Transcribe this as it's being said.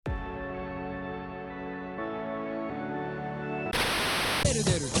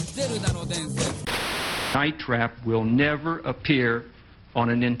Night Trap will never appear on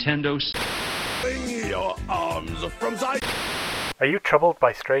a Nintendo. Swing your arms from side. Are you troubled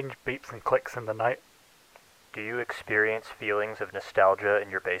by strange beeps and clicks in the night? Do you experience feelings of nostalgia in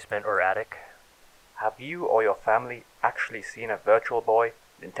your basement or attic? Have you or your family actually seen a Virtual Boy,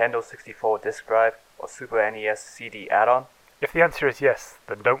 Nintendo 64 disc drive, or Super NES CD add-on? If the answer is yes,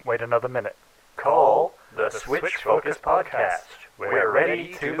 then don't wait another minute. Call the Switch Focus Podcast. We're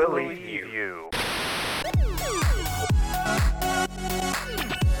ready to believe you.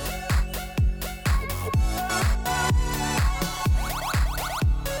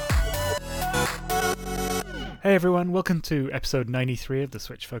 Hey everyone, welcome to episode 93 of the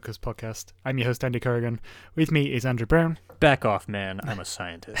Switch Focus Podcast. I'm your host Andy Corrigan. With me is Andrew Brown. Back off, man. I'm a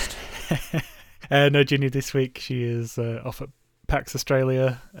scientist. No Ginny this week. She is off at PAX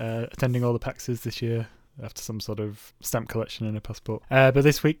Australia, attending all the PAXs this year after some sort of stamp collection and a passport. But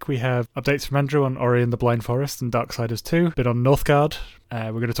this week we have updates from Andrew on Ori and the Blind Forest and Darksiders 2, a bit on Northgard.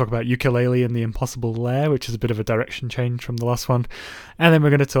 We're going to talk about Yooka-Laylee and the Impossible Lair, which is a bit of a direction change from the last one. And then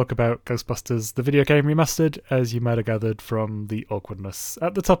we're going to talk about Ghostbusters, the video game remastered, as you might have gathered from the awkwardness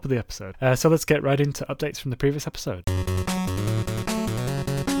at the top of the episode. So let's get right into updates from the previous episode.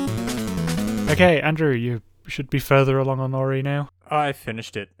 Okay, Andrew, you should be further along on Ori now. I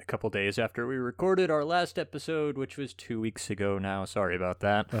finished it a couple days after we recorded our last episode, which was 2 weeks ago now. Sorry about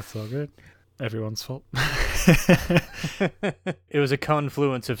that. That's all good. Everyone's fault. It was a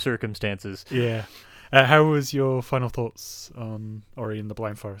confluence of circumstances. Yeah. How was your final thoughts on Ori and the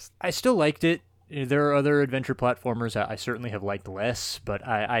Blind Forest? I still liked it. There are other adventure platformers I certainly have liked less, but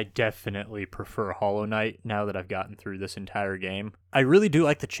I definitely prefer Hollow Knight now that I've gotten through this entire game. I really do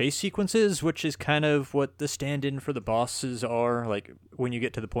like the chase sequences, which is kind of what the stand-in for the bosses are. Like, when you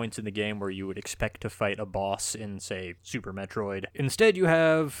get to the points in the game where you would expect to fight a boss in, say, Super Metroid. Instead, you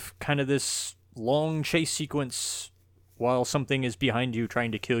have kind of this long chase sequence while something is behind you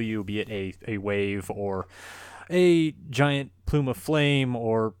trying to kill you, be it a wave or a giant plume of flame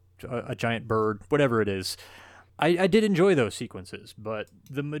or a giant bird, whatever it is. I did enjoy those sequences, but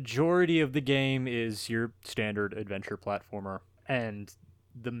the majority of the game is your standard adventure platformer. And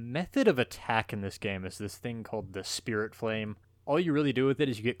the method of attack in this game is this thing called the Spirit Flame. All you really do with it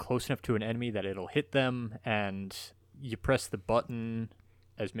is you get close enough to an enemy that it'll hit them, and you press the button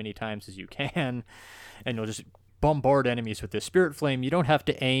as many times as you can, and you'll just bombard enemies with this Spirit Flame. You don't have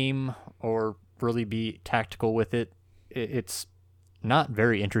to aim or really be tactical with it. It's not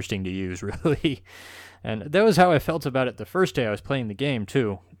very interesting to use, really. And that was how I felt about it the first day I was playing the game,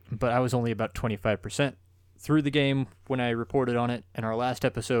 too. But I was only about 25% through the game when I reported on it in our last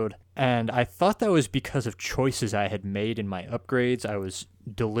episode. And I thought that was because of choices I had made in my upgrades. I was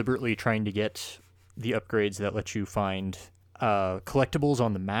deliberately trying to get the upgrades that let you find collectibles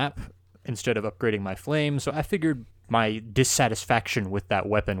on the map instead of upgrading my flame. So I figured my dissatisfaction with that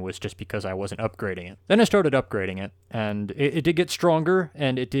weapon was just because I wasn't upgrading it. Then I started upgrading it, and it did get stronger,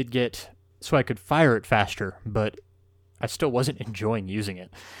 and it did get so I could fire it faster, but I still wasn't enjoying using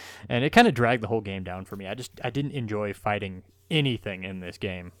it. And it kind of dragged the whole game down for me. I didn't enjoy fighting anything in this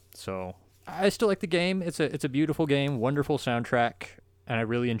game. So I still like the game. It's a beautiful game, wonderful soundtrack, and I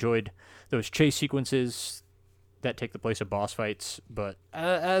really enjoyed those chase sequences that take the place of boss fights, but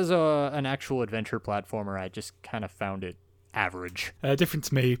as an actual adventure platformer, I just kind of found it average. Different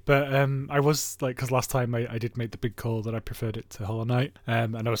to me, but I was like, because last time I did make the big call that I preferred it to Hollow Knight,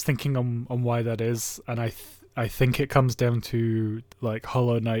 and I was thinking on why that is, and I think it comes down to, like,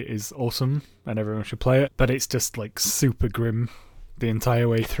 Hollow Knight is awesome and everyone should play it, but it's just like super grim the entire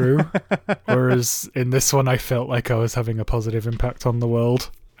way through, whereas in this one I felt like I was having a positive impact on the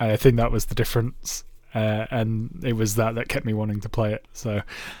world. I think that was the difference. And it was that kept me wanting to play it. So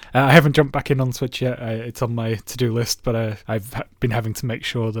I haven't jumped back in on Switch yet. It's on my to-do list, but I've been having to make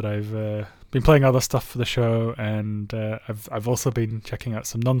sure that I've been playing other stuff for the show, and I've also been checking out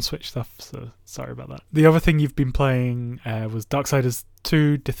some non-Switch stuff, so sorry about that. The other thing you've been playing was Darksiders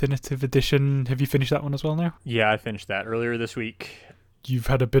 2 Definitive Edition. Have you finished that one as well now? Yeah, I finished that earlier this week. You've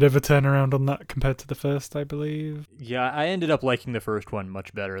had a bit of a turnaround on that compared to the first, I believe. Yeah, I ended up liking the first one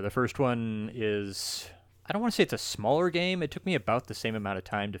much better. The first one is, I don't want to say it's a smaller game. It took me about the same amount of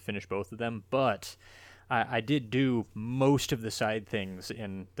time to finish both of them, but I did do most of the side things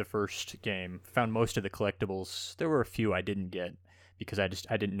in the first game, found most of the collectibles. There were a few I didn't get because I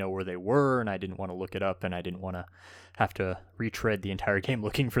didn't know where they were, and I didn't want to look it up, and I didn't want to have to retread the entire game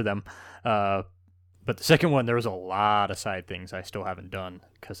looking for them. But the second one, there was a lot of side things I still haven't done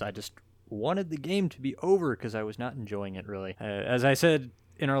because I just wanted the game to be over because I was not enjoying it, really. As I said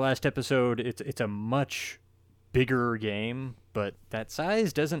in our last episode, it's a much bigger game, but that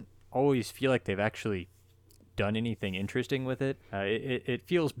size doesn't always feel like they've actually done anything interesting with it. It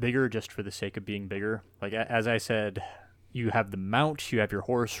feels bigger just for the sake of being bigger. Like, as I said, you have the mount, you have your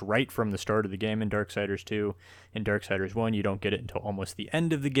horse right from the start of the game in Darksiders 2. In Darksiders 1, you don't get it until almost the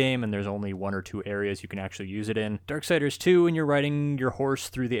end of the game, and there's only 1 or 2 areas you can actually use it in. Darksiders 2, when you're riding your horse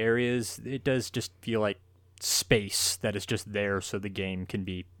through the areas, it does just feel like space that is just there so the game can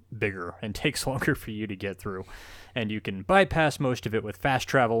be bigger and takes longer for you to get through. And you can bypass most of it with fast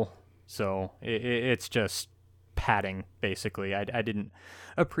travel, so it's just padding, basically. I didn't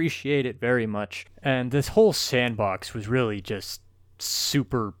appreciate it very much. And this whole sandbox was really just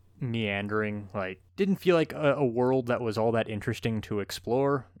super meandering. Like, didn't feel like a world that was all that interesting to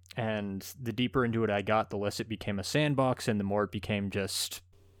explore. And the deeper into it I got, the less it became a sandbox, and the more it became just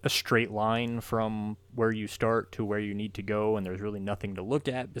a straight line from where you start to where you need to go, and there's really nothing to look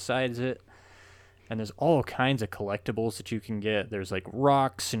at besides it. And there's all kinds of collectibles that you can get. There's like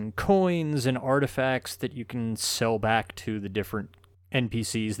rocks and coins and artifacts that you can sell back to the different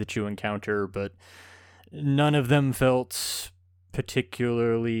NPCs that you encounter, but none of them felt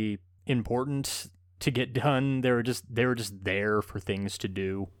particularly important to get done. They were just there for things to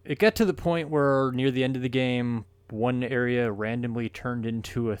do. It got to the point where near the end of the game, one area randomly turned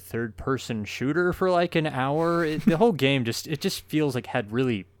into a third-person shooter for like an hour. The whole game just feels like had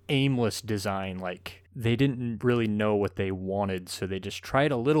really aimless design. Like, they didn't really know what they wanted, so they just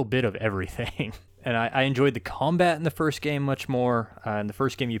tried a little bit of everything. And I enjoyed the combat in the first game much more. In the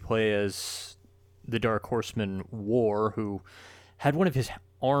first game, you play as the Dark Horseman War, who had one of his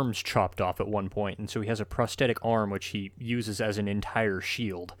arms chopped off at one point, and so he has a prosthetic arm which he uses as an entire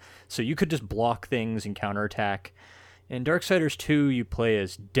shield. So you could just block things and counterattack. In Darksiders 2, you play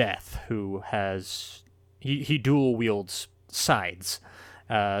as Death, who has... He dual wields sides.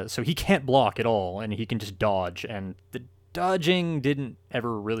 So he can't block at all, and he can just dodge, and the dodging didn't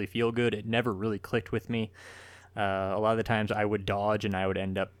ever really feel good. It never really clicked with me. A lot of the times I would dodge, and I would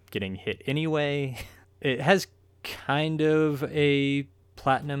end up getting hit anyway. It has kind of a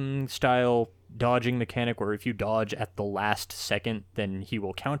Platinum-style dodging mechanic where if you dodge at the last second, then he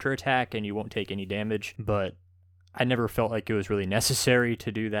will counterattack and you won't take any damage, but I never felt like it was really necessary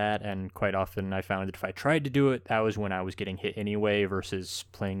to do that, and quite often I found that if I tried to do it, that was when I was getting hit anyway versus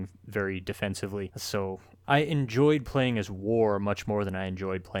playing very defensively. So I enjoyed playing as War much more than I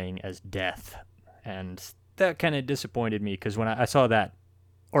enjoyed playing as Death, and that kind of disappointed me, because when I saw that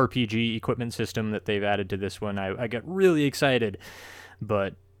RPG equipment system that they've added to this one, I got really excited,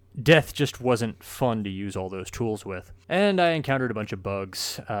 but Death just wasn't fun to use all those tools with. And I encountered a bunch of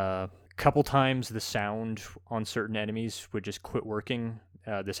bugs. Couple times the sound on certain enemies would just quit working.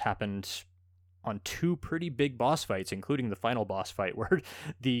 This happened on 2 pretty big boss fights, including the final boss fight, where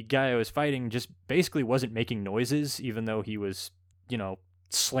the guy I was fighting just basically wasn't making noises, even though he was,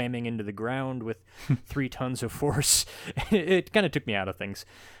 slamming into the ground with 3 tons of force. It kind of took me out of things.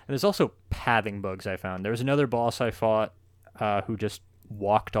 And there's also pathing bugs I found. There was another boss I fought who just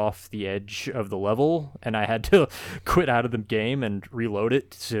walked off the edge of the level, and I had to quit out of the game and reload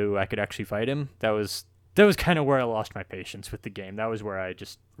it so I could actually fight him. That was kind of where I lost my patience with the game. That was where I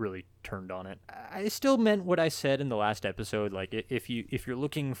just really turned on it. I still meant what I said in the last episode. Like, if you're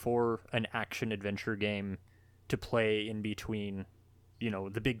looking for an action adventure game to play in between,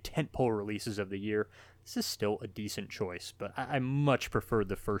 the big tentpole releases of the year, this is still a decent choice, but I much preferred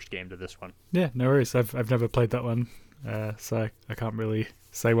the first game to this one. Yeah, no worries. I've never played that one, so I can't really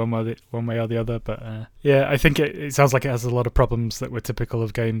say one way or the other. But yeah, I think it sounds like it has a lot of problems that were typical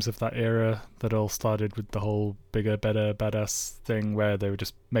of games of that era that all started with the whole bigger, better, badass thing, where they were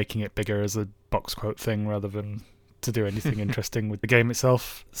just making it bigger as a box quote thing rather than to do anything interesting with the game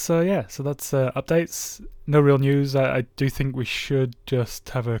itself. So yeah, so that's updates. No real news. I do think we should just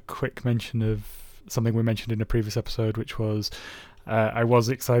have a quick mention of something we mentioned in a previous episode, which was I was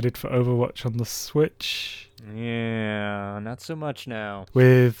excited for Overwatch on the Switch. Yeah, not so much now.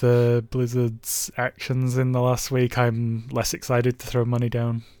 With Blizzard's actions in the last week, I'm less excited to throw money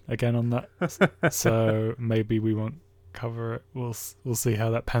down again on that. So maybe we won't cover it. We'll see how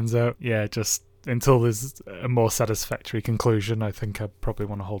that pans out. Yeah, just until there's a more satisfactory conclusion, I think I probably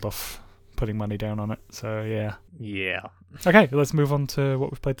want to hold off putting money down on it. So yeah. Yeah. Okay, let's move on to what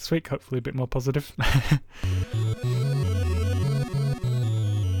we've played this week. Hopefully a bit more positive.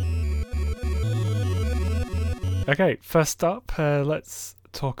 Okay, first up, let's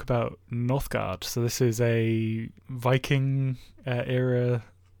talk about Northgard. So this is a Viking era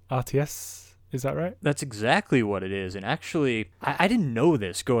RTS. Is that right? That's exactly what it is. And actually, I didn't know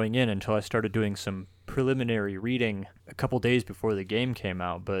this going in until I started doing some preliminary reading a couple days before the game came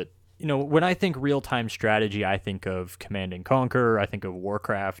out. But You know, when I think real-time strategy, I think of Command and Conquer, I think of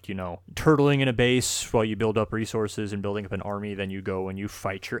Warcraft, you know, turtling in a base while you build up resources and building up an army, then you go and you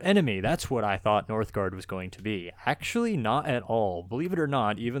fight your enemy. That's what I thought Northgard was going to be. Actually, not at all. Believe it or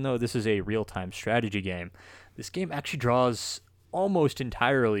not, even though this is a real-time strategy game, this game actually draws almost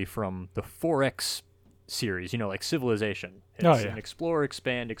entirely from the 4X series, you know, like Civilization. It's an explore,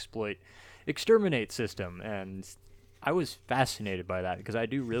 expand, exploit, exterminate system, and I was fascinated by that because I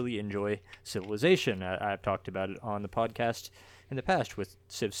do really enjoy Civilization. I've talked about it on the podcast in the past with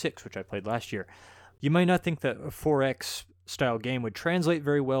Civ 6, which I played last year. You might not think that a 4X style game would translate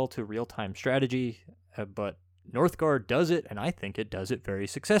very well to real-time strategy, but Northgard does it, and I think it does it very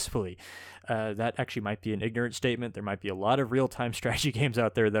successfully. That actually might be an ignorant statement. There might be a lot of real-time strategy games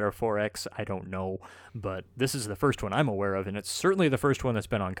out there that are 4X. I don't know, but this is the first one I'm aware of, and it's certainly the first one that's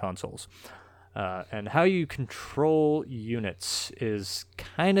been on consoles. And how you control units is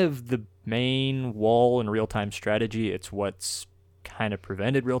kind of the main wall in real-time strategy. It's what's kind of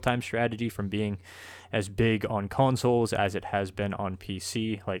prevented real-time strategy from being as big on consoles as it has been on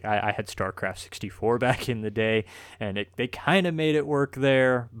PC. Like, I had StarCraft 64 back in the day, and they kind of made it work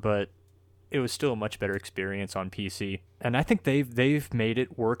there, but it was still a much better experience on PC. And I think they've made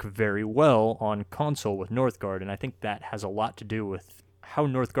it work very well on console with Northgard, and I think that has a lot to do with how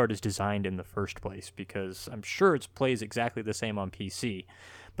Northgard is designed in the first place, because I'm sure it plays exactly the same on PC,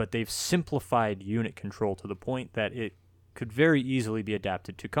 but they've simplified unit control to the point that it could very easily be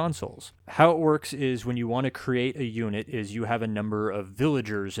adapted to consoles. How it works is when you want to create a unit is you have a number of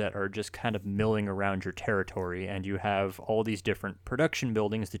villagers that are just kind of milling around your territory, and you have all these different production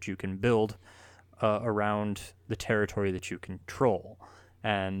buildings that you can build around the territory that you control.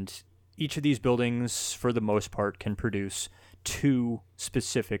 And each of these buildings, for the most part, can produce 2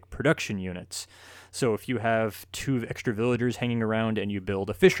 specific production units. So if you have 2 extra villagers hanging around and you build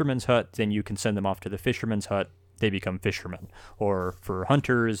a fisherman's hut, then you can send them off to the fisherman's hut. They become fishermen. Or for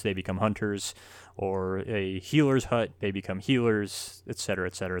hunters, they become hunters. Or a healer's hut, they become healers, etc.,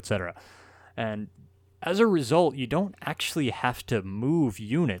 etc., etc. And as a result, you don't actually have to move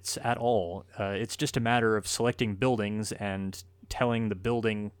units at all. It's just a matter of selecting buildings and telling the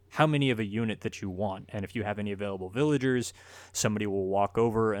building how many of a unit that you want. And if you have any available villagers, somebody will walk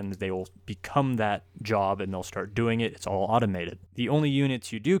over and they will become that job and they'll start doing it. It's all automated. The only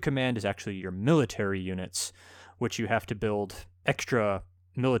units you do command is actually your military units, which you have to build extra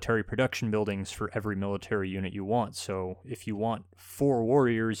military production buildings for every military unit you want. So if you want 4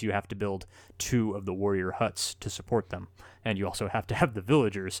 warriors, you have to build 2 of the warrior huts to support them. And you also have to have the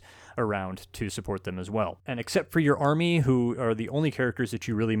villagers around to support them as well. And except for your army, who are the only characters that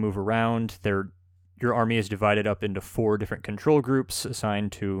you really move around, your army is divided up into 4 different control groups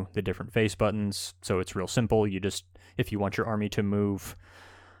assigned to the different face buttons. So it's real simple. You just, if you want your army to move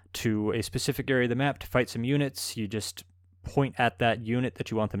to a specific area of the map to fight some units, you just point at that unit that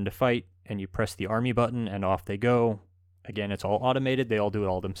you want them to fight, and you press the army button, and off they go. Again, it's all automated. They all do it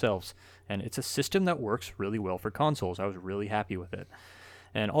all themselves. And it's a system that works really well for consoles. I was really happy with it.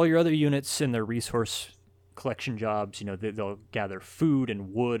 And all your other units in their resource collection jobs, you know, they'll gather food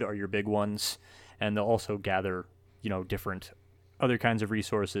and wood are your big ones. And they'll also gather, you know, different other kinds of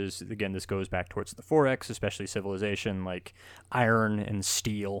resources. Again, this goes back towards the 4X, especially Civilization, like iron and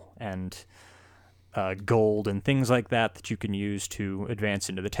steel and gold and things like that you can use to advance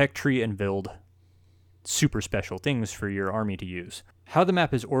into the tech tree and build super special things for your army to use. How the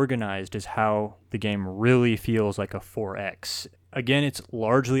map is organized is how the game really feels like a 4X. Again, it's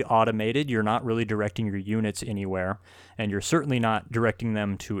largely automated. You're not really directing your units anywhere, and you're certainly not directing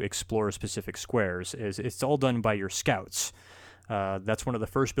them to explore specific squares. It's all done by your scouts. That's one of the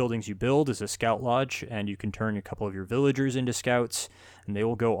first buildings you build is a scout lodge, and you can turn a couple of your villagers into scouts, and they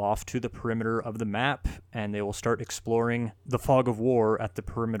will go off to the perimeter of the map, and they will start exploring the fog of war at the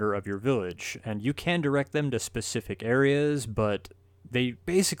perimeter of your village. And you can direct them to specific areas, but they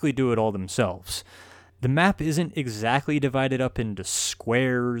basically do it all themselves. The map isn't exactly divided up into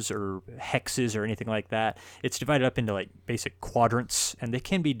squares or hexes or anything like that. It's divided up into like basic quadrants, and they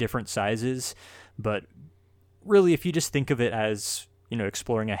can be different sizes, but really, if you just think of it as, you know,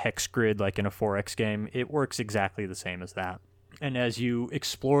 exploring a hex grid like in a 4X game, it works exactly the same as that. And as you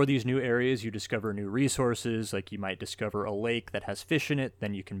explore these new areas, you discover new resources, like you might discover a lake that has fish in it,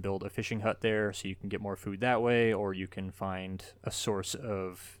 then you can build a fishing hut there so you can get more food that way, or you can find a source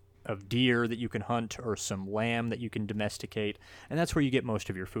of deer that you can hunt, or some lamb that you can domesticate, and that's where you get most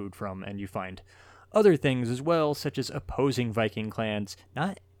of your food from. And you find other things as well, such as opposing Viking clans,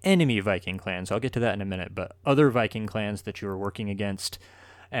 not enemy Viking clans, I'll get to that in a minute, but other Viking clans that you're working against.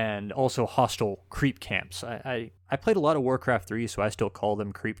 and also hostile creep camps. I played a lot of Warcraft 3, so I still call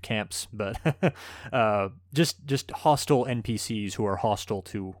them creep camps, but just hostile NPCs who are hostile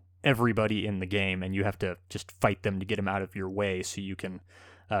to everybody in the game, and you have to just fight them to get them out of your way so you can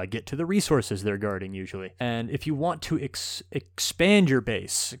get to the resources they're guarding usually. And if you want to expand your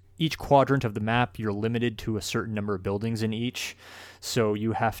base, each quadrant of the map, you're limited to a certain number of buildings in each, so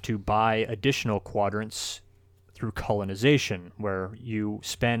you have to buy additional quadrants through colonization, where you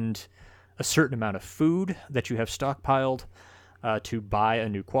spend a certain amount of food that you have stockpiled to buy a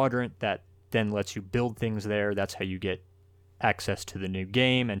new quadrant that then lets you build things there. That's how you get access to the new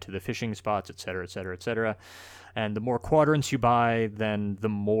game and to the fishing spots, etc., etc., etc. And the more quadrants you buy, then the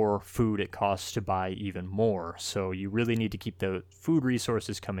more food it costs to buy even more. So you really need to keep the food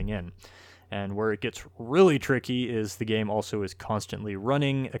resources coming in. And where it gets really tricky is the game also is constantly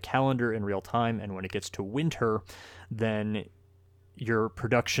running a calendar in real time, and when it gets to winter, then your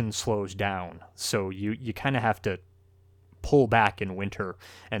production slows down. So you kind of have to pull back in winter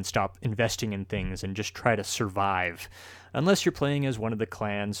and stop investing in things and just try to survive. Unless you're playing as one of the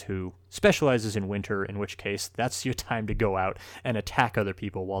clans who specializes in winter, in which case that's your time to go out and attack other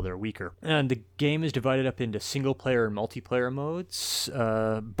people while they're weaker. And the game is divided up into single player and multiplayer modes.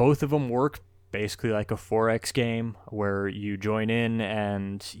 Both of them work basically like a 4X game, where you join in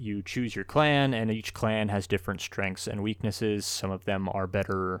and you choose your clan, and each clan has different strengths and weaknesses. Some of them are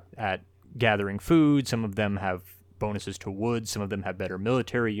better at gathering food, some of them have bonuses to wood, some of them have better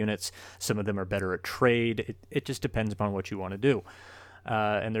military units, some of them are better at trade. It just depends upon what you want to do.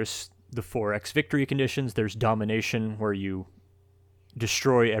 And there's the 4X victory conditions. There's domination, where you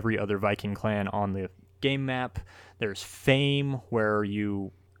destroy every other Viking clan on the game map. There's fame, where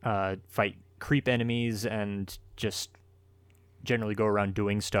you fight creep enemies and just generally go around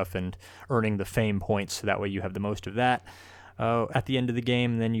doing stuff and earning the fame points, so that way you have the most of that. At the end of the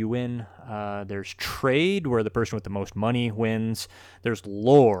game, then you win. There's trade, where the person with the most money wins. There's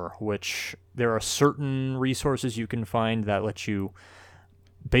lore, which there are certain resources you can find that let you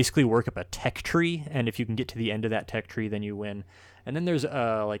basically work up a tech tree, and if you can get to the end of that tech tree, then you win. And then there's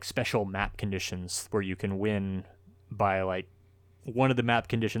like special map conditions where you can win by, like, one of the map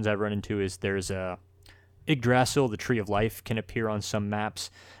conditions I've run into is there's a Yggdrasil, the Tree of Life, can appear on some maps,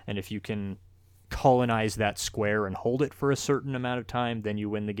 and if you can colonize that square and hold it for a certain amount of time, then you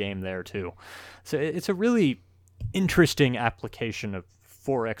win the game there too. So it's a really interesting application of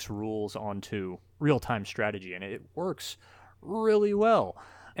 4X rules onto real-time strategy, and it works really well.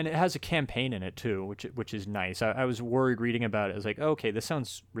 And it has a campaign in it too, which is nice. I was worried reading about it. I was like, okay, this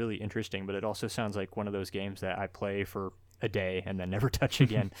sounds really interesting, but it also sounds like one of those games that I play for a day and then never touch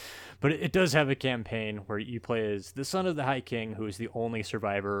again. But it does have a campaign where you play as the son of the High King, who is the only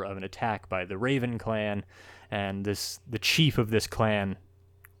survivor of an attack by the Raven clan, and the chief of this clan,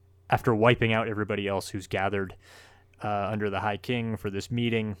 after wiping out everybody else who's gathered under the High King for this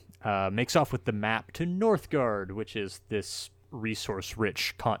meeting, makes off with the map to Northgard, which is this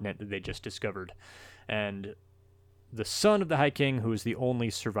resource-rich continent that they just discovered. And the son of the High King, who is the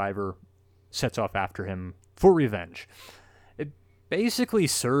only survivor, sets off after him for revenge. It basically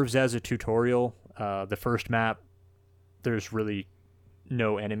serves as a tutorial. The first map, there's really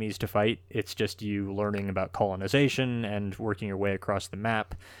no enemies to fight. It's just you learning about colonization and working your way across the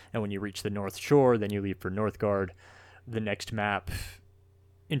map. And when you reach the North Shore, then you leave for Northgard. The next map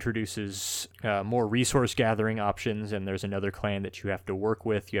introduces more resource gathering options, and there's another clan that you have to work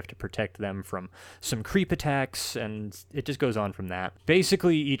with. You have to protect them from some creep attacks, and it just goes on from that.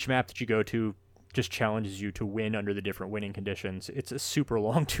 Basically, each map that you go to just challenges you to win under the different winning conditions. It's a super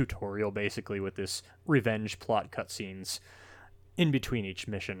long tutorial, basically, with this revenge plot cutscenes in between each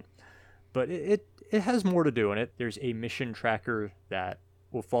mission. But it has more to do in it. There's a mission tracker that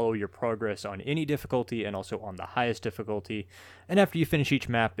will follow your progress on any difficulty and also on the highest difficulty. And after you finish each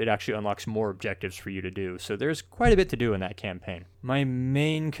map, it actually unlocks more objectives for you to do. So there's quite a bit to do in that campaign. My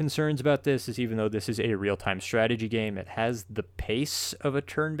main concerns about this is, even though this is a real-time strategy game, it has the pace of a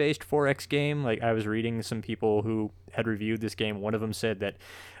turn-based 4X game. Like, I was reading some people who had reviewed this game. One of them said that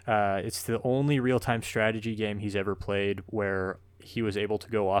it's the only real-time strategy game he's ever played where he was able to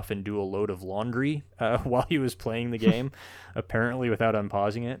go off and do a load of laundry while he was playing the game, apparently without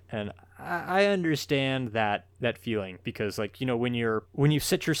unpausing it. And I understand that feeling, because, like, you know, when you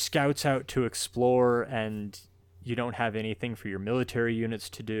set your scouts out to explore and you don't have anything for your military units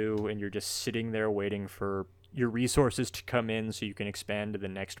to do, and you're just sitting there waiting for your resources to come in so you can expand to the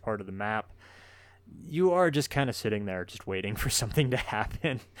next part of the map, you are just kind of sitting there just waiting for something to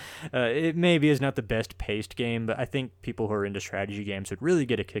happen. It maybe is not the best paced game, but I think people who are into strategy games would really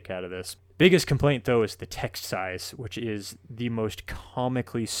get a kick out of this. Biggest complaint, though, is the text size, which is the most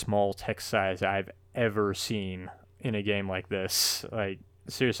comically small text size I've ever seen in a game like this. Like,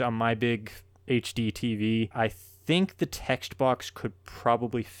 seriously, on my big HD TV, I think the text box could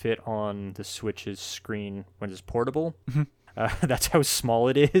probably fit on the Switch's screen when it's portable. That's how small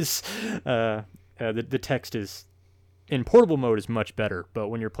it is. The text is in portable mode is much better, but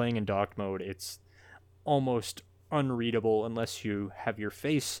when you're playing in docked mode, it's almost unreadable unless you have your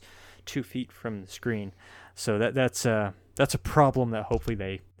face 2 feet from the screen. So that's a problem that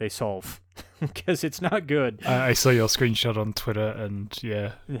hopefully they solve, because it's not good. I saw your screenshot on Twitter, and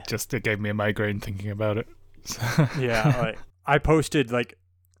yeah, just it gave me a migraine thinking about it. Yeah, I posted like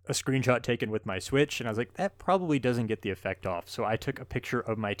a screenshot taken with my Switch, and I was like, that probably doesn't get the effect off. So I took a picture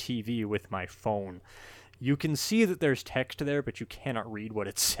of my TV with my phone. You can see that there's text there, but you cannot read what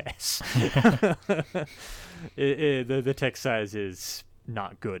it says. The text size is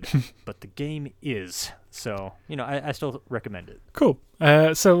not good, but the game is. So, I still recommend it. Cool.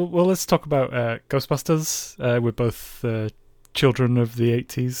 So let's talk about Ghostbusters. We're both children of the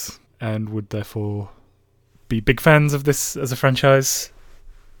 80s and would therefore be big fans of this as a franchise.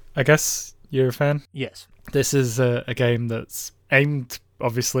 I guess you're a fan? Yes. This is a game that's aimed,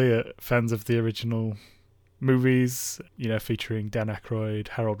 obviously, at fans of the original movies, featuring Dan Aykroyd,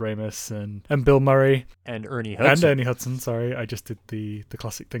 Harold Ramis, and Bill Murray. And Ernie Hudson. Sorry, I just did the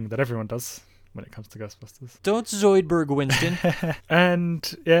classic thing that everyone does when it comes to Ghostbusters. Don't Zoidberg, Winston.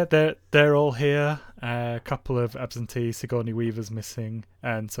 And yeah, they're all here. A couple of absentee Sigourney Weaver's missing,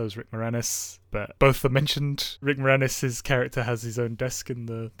 and so is Rick Moranis. But both are mentioned. Rick Moranis' character has his own desk in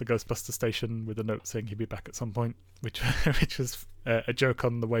the Ghostbuster station with a note saying he'd be back at some point, which was a joke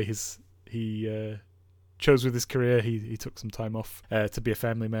on the way he chose with his career. He took some time off to be a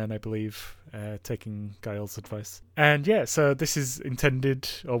family man, I believe, taking Giles' advice. And yeah, so this is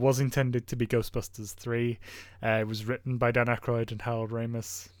was intended to be Ghostbusters 3. It was written by Dan Aykroyd and Harold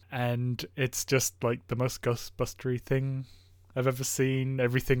Ramis, and it's just like the most Ghostbustery thing I've ever seen.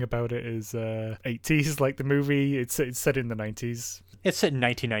 Everything about it is 80s, like the movie. It's set in the 90s. It's set in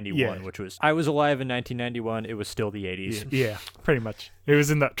 1991, Yeah. which was... I was alive in 1991. It was still the 80s. Yeah, pretty much. It was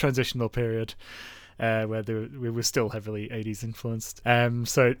in that transitional period. Where we were still heavily 80s influenced.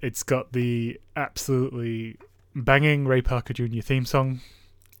 So it's got the absolutely banging Ray Parker Jr. theme song,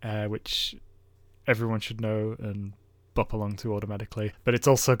 which everyone should know and bop along to automatically. But it's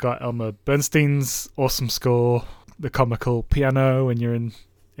also got Elmer Bernstein's awesome score, the comical piano when you're in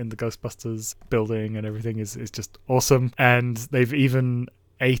the Ghostbusters building, and everything is just awesome. And they've even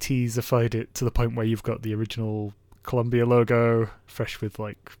 80s-ified it to the point where you've got the original Columbia logo, fresh with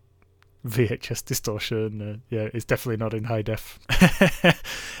like VHS distortion. It's definitely not in high def,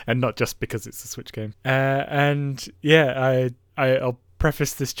 and not just because it's a Switch game. And yeah, I'll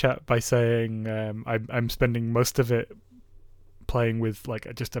preface this chat by saying I'm spending most of it playing with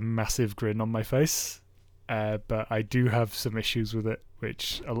like just a massive grin on my face, but I do have some issues with it,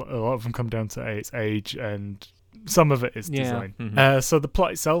 which a lot of them come down to its age, and some of it is design. Mm-hmm. So the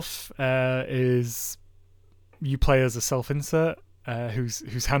plot itself is you play as a self-insert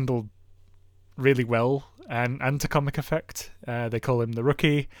who's handled really well and to comic effect. They call him the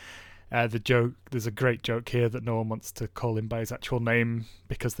Rookie. There's a great joke here that no one wants to call him by his actual name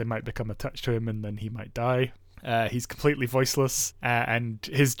because they might become attached to him and then he might die. He's completely voiceless, and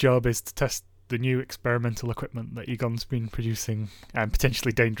his job is to test the new experimental equipment that Egon's been producing, and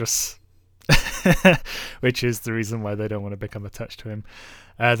potentially dangerous, which is the reason why they don't want to become attached to him.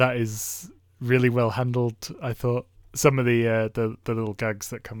 That is really well handled, I thought. Some of the little gags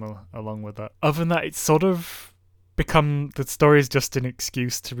that come along with that. Other than that, it's sort of become... The story is just an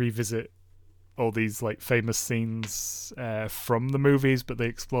excuse to revisit all these like famous scenes from the movies, but they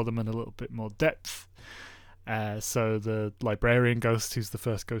explore them in a little bit more depth. So the librarian ghost, who's the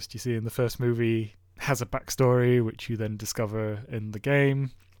first ghost you see in the first movie, has a backstory, which you then discover in the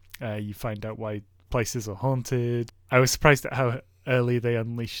game. You find out why places are haunted. I was surprised at how early they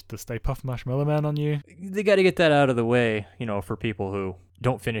unleashed the Stay Puft Marshmallow Man on you. They got to get that out of the way, for people who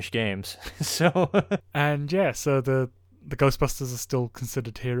don't finish games. So And yeah, so the Ghostbusters are still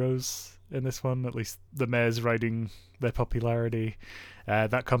considered heroes in this one. At least the mayor's riding their popularity.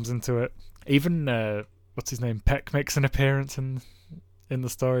 That comes into it. Even what's his name, Peck, makes an appearance in the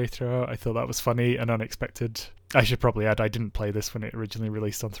story throughout. I thought that was funny and unexpected. I should probably add, I didn't play this when it originally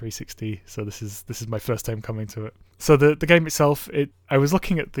released on 360, so this is my first time coming to it. So the game itself, I was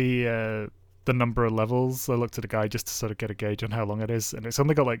looking at the the number of levels. I looked at a guide just to sort of get a gauge on how long it is, and it's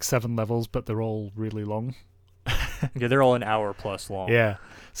only got like 7 levels, but they're all really long. Yeah, they're all an hour plus long. Yeah.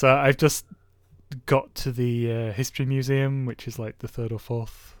 So I've just got to the history museum, which is like the 3rd or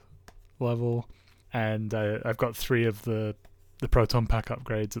 4th level, and I've got 3 of the proton pack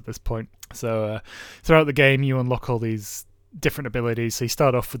upgrades at this point. So throughout the game, you unlock all these different abilities. So you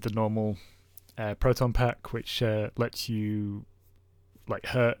start off with the normal proton pack, which lets you like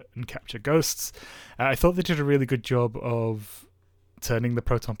hurt and capture ghosts. I thought they did a really good job of turning the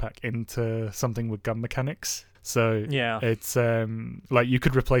proton pack into something with gun mechanics. So Yeah. it's like you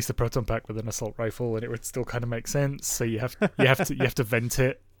could replace the proton pack with an assault rifle, and it would still kind of make sense. So you have to vent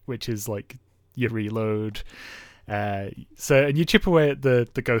it, which is like your reload. And you chip away at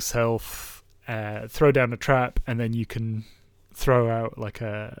the ghost's health, throw down a trap, and then you can throw out like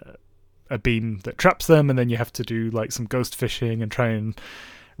a beam that traps them, and then you have to do like some ghost fishing and try and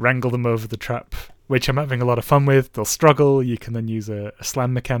wrangle them over the trap, which I'm having a lot of fun with. They'll struggle. You can then use a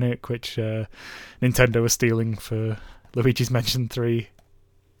slam mechanic, which Nintendo is stealing for Luigi's Mansion 3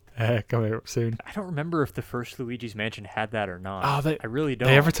 coming up soon. I don't remember if the first Luigi's Mansion had that or not. Oh, I really don't.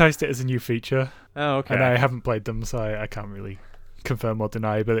 They advertised it as a new feature, Oh, okay. and I haven't played them, so I can't really confirm or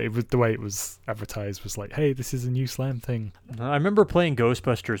deny, but it was the way it was advertised was like, hey, this is a new slam thing. I remember playing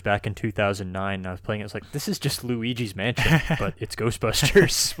Ghostbusters back in 2009. And I was playing it. It's like, this is just Luigi's Mansion, but it's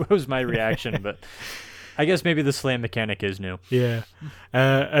Ghostbusters. What was my reaction? But I guess maybe the slam mechanic is new. Yeah.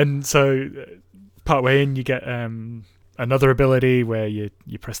 And so partway in, you get another ability where you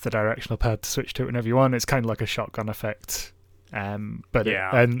press the directional pad to switch to it whenever you want. It's kind of like a shotgun effect. But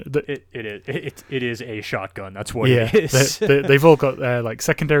Yeah. It is a shotgun. That's what it is. They've all got like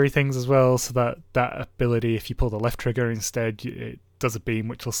secondary things as well. So that ability, if you pull the left trigger instead, it does a beam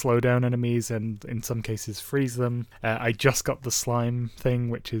which will slow down enemies and in some cases freeze them. I just got the slime thing,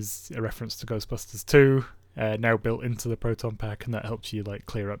 which is a reference to Ghostbusters 2, now built into the proton pack, and that helps you like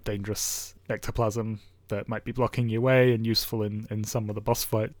clear up dangerous ectoplasm that might be blocking your way and useful in some of the boss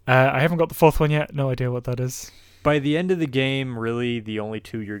fight. I haven't got the 4th one yet. No idea what that is. By the end of the game, really, the only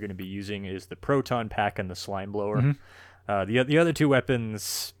 2 you're going to be using is the proton pack and the slime blower. Mm-hmm. The other 2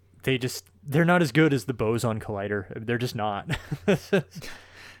 weapons, they're not as good as the boson collider. They're just not.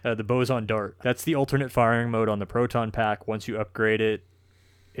 The boson dart. That's the alternate firing mode on the proton pack. Once you upgrade it,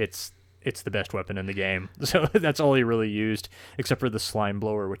 it's the best weapon in the game. So that's all he really used, except for the slime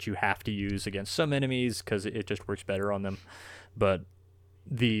blower, which you have to use against some enemies because it just works better on them. But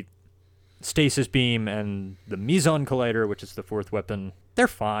the stasis beam and the meson collider, which is the 4th weapon, they're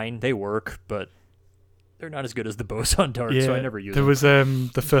fine. They work, but they're not as good as the boson dart, so I never use them. There was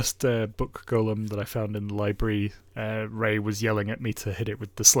the first book golem that I found in the library. Ray was yelling at me to hit it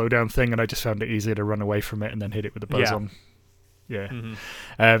with the slowdown thing, and I just found it easier to run away from it and then hit it with the boson. Yeah.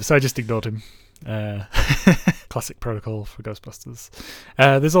 Mm-hmm. So I just ignored him. Classic protocol for Ghostbusters.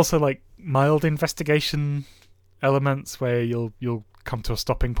 There's also like mild investigation elements where you'll come to a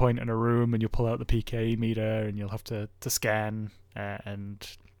stopping point in a room and you'll pull out the PKE meter and you'll have to scan and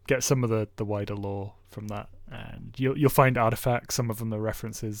get some of the wider lore from that. And you'll find artifacts. Some of them are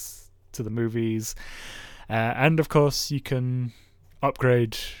references to the movies. And of course you can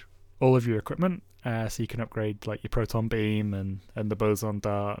upgrade all of your equipment. So you can upgrade like your proton beam and the boson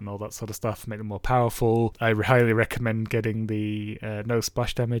dart and all that sort of stuff, make them more powerful. I highly recommend getting the no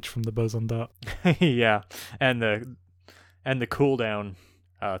splash damage from the boson dart. Yeah, and the cooldown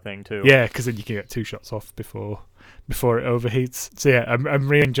thing too. Yeah, because then you can get 2 shots off before it overheats. So yeah, I'm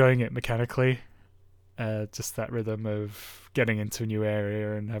really enjoying it mechanically. Just that rhythm of getting into a new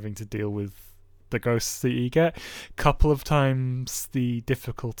area and having to deal with the ghosts that you get. Couple of times the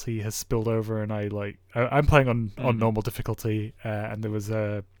difficulty has spilled over, and I'm playing on normal difficulty, and there was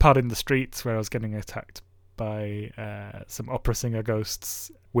a part in the streets where I was getting attacked by some opera singer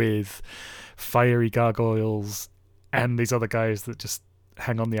ghosts with fiery gargoyles and these other guys that just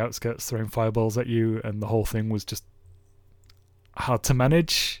hang on the outskirts throwing fireballs at you, and the whole thing was just hard to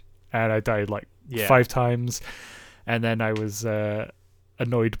manage, and I died 5 times, and then I was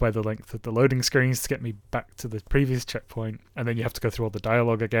annoyed by the length of the loading screens to get me back to the previous checkpoint, and then you have to go through all the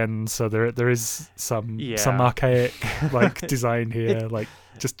dialogue again. So there is some archaic design here,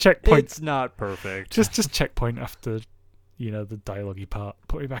 just checkpoints. It's not perfect. Just checkpoint after the dialogue-y part.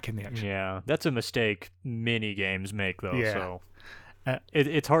 Put me back in the action. Yeah, that's a mistake many games make though. Yeah. So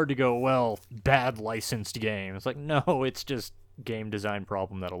it's hard to go, bad licensed game. It's like, no, it's just game design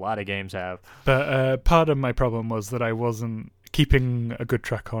problem that a lot of games have. But part of my problem was that I wasn't keeping a good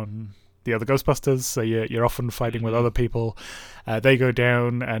track on the other Ghostbusters, so you're often fighting with other people. They go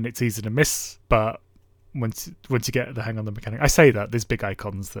down and it's easy to miss, but once you get the hang on the mechanic, I say that there's big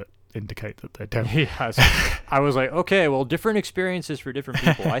icons that indicate that they don't. Yes. I was like, okay, well, different experiences for different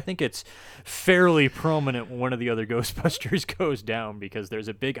people. I think it's fairly prominent when one of the other Ghostbusters goes down because there's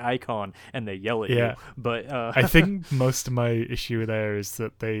a big icon and they yell at you. But I think most of my issue there is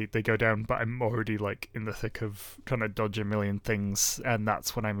that they go down, but I'm already like in the thick of trying to dodge a million things, and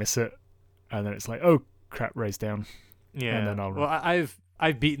that's when I miss it. And then it's like, oh crap, Ray's down. Yeah. And then Well,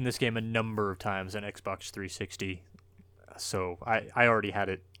 I've beaten this game a number of times on Xbox 360. So I already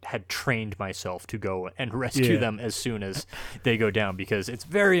had trained myself to go and rescue them as soon as they go down, because it's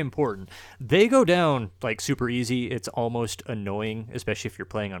very important. They go down like super easy. It's almost annoying, especially if you're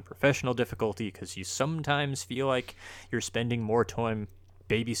playing on professional difficulty, because you sometimes feel like you're spending more time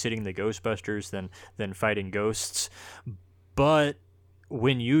babysitting the Ghostbusters than fighting ghosts. But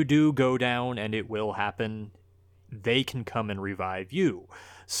when you do go down, and it will happen, they can come and revive you.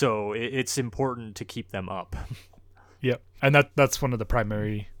 So it's important to keep them up. Yep, and that's one of the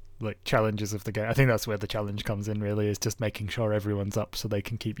primary like challenges of the game. I think that's where the challenge comes in, really, is just making sure everyone's up so they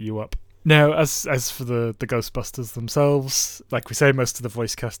can keep you up. Now, as for the Ghostbusters themselves, like we say, most of the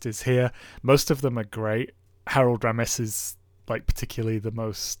voice cast is here. Most of them are great. Harold Ramis is like particularly the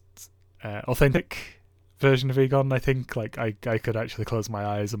most authentic version of Egon, I think. Like I could actually close my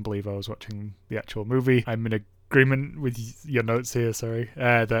eyes and believe I was watching the actual movie. I'm in agreement with your notes here,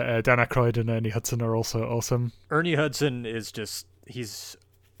 that Dan Aykroyd and Ernie Hudson are also awesome. Ernie Hudson is he's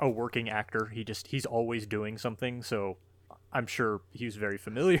a working actor. He's always doing something, so I'm sure he was very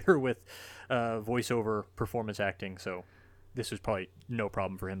familiar with voiceover performance acting, so this was probably no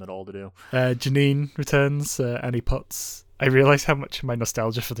problem for him at all to do. Janine returns, Annie Potts. I realise how much of my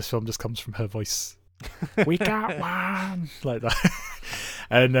nostalgia for this film just comes from her voice. We got one! Like that.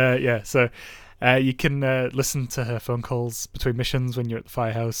 And so you can listen to her phone calls between missions when you're at the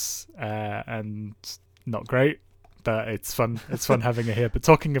firehouse, and not great, but it's fun. It's fun having her here. But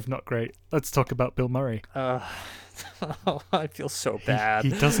talking of not great, let's talk about Bill Murray. I feel so bad.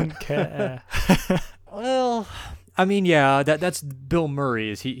 He doesn't care. Well, I mean, yeah, that's Bill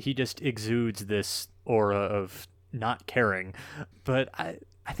Murray. He just exudes this aura of not caring, but I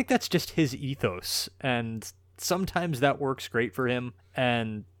think that's just his ethos, and sometimes that works great for him,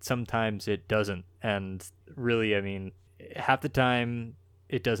 and sometimes it doesn't. And really, I mean, half the time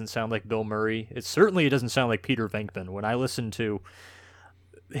it doesn't sound like Bill Murray. It doesn't sound like Peter Venkman. When I listen to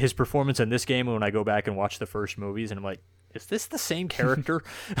his performance in this game, and when I go back and watch the first movies, and I'm like, is this the same character?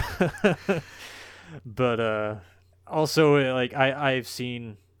 But also, like, I've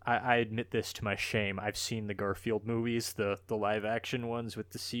seen, I admit this to my shame, I've seen the Garfield movies, the live action ones with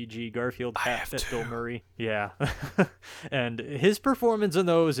the CG Garfield cat that Bill Murray. Yeah. And his performance in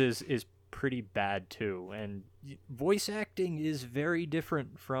those is pretty bad too. And voice acting is very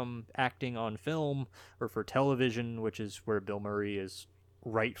different from acting on film or for television, which is where Bill Murray is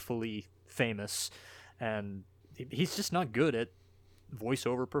rightfully famous. And he's just not good at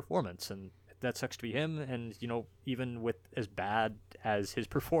voiceover performance, and that sucks to be him. And, you know, even with as bad as his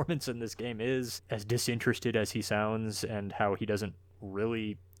performance in this game is, as disinterested as he sounds, and how he doesn't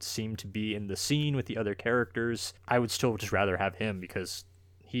really seem to be in the scene with the other characters, I would still just rather have him, because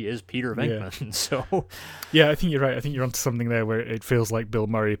he is Peter Venkman. Yeah. So yeah, I think you're right. I think you're onto something there where it feels like Bill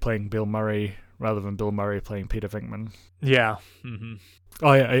Murray playing Bill Murray rather than Bill Murray playing Peter Venkman. Yeah. Mm-hmm.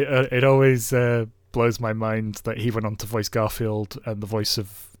 Oh yeah, it always blows my mind that he went on to voice Garfield, and the voice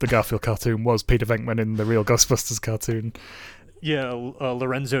of the Garfield cartoon was Peter Venkman in the real Ghostbusters cartoon. Yeah,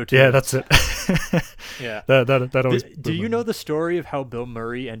 Lorenzo too. Yeah, that's it. Yeah. That always. Do you know the story of how Bill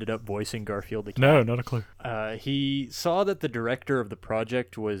Murray ended up voicing Garfield the cat? No, not a clue. He saw that the director of the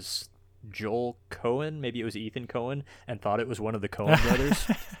project was Joel Cohen, maybe it was Ethan Cohen, and thought it was one of the Coen brothers.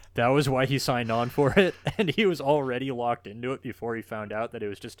 That was why he signed on for it, and he was already locked into it before he found out that it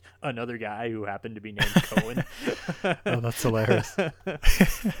was just another guy who happened to be named Cohen. Oh, that's hilarious.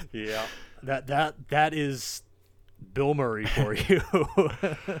 Yeah, that is Bill Murray for you.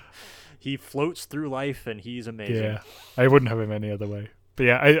 He floats through life, and he's amazing. Yeah, I wouldn't have him any other way. But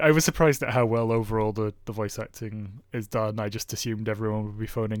yeah, I was surprised at how well overall the voice acting is done. I just assumed everyone would be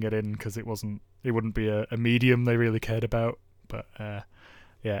phoning it in because it wouldn't be a medium they really cared about. But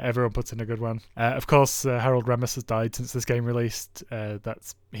yeah, everyone puts in a good one. Of course, Harold Ramis has died since this game released. The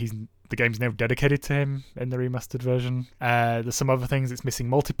game's now dedicated to him in the remastered version. There's some other things. It's missing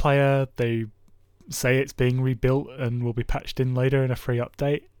multiplayer. They say it's being rebuilt and will be patched in later in a free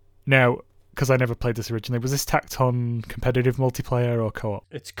update. Now, because I never played this originally, was this tacked on competitive multiplayer or co-op?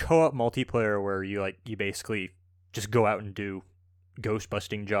 It's co-op multiplayer where you basically just go out and do ghost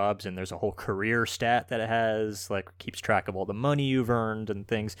busting jobs, and there's a whole career stat that it has, like keeps track of all the money you've earned and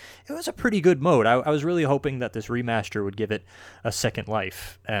things. It was a pretty good mode. I was really hoping that this remaster would give it a second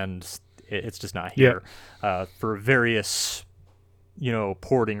life, and it's just not here. For various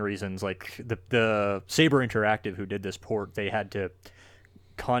porting reasons. Like the Saber Interactive who did this port, they had to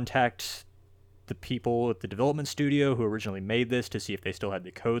contact the people at the development studio who originally made this to see if they still had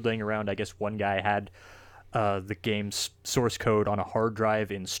the code laying around. I guess one guy had the game's source code on a hard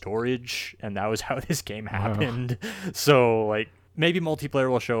drive in storage, and that was how this game happened. Wow. So, like, maybe multiplayer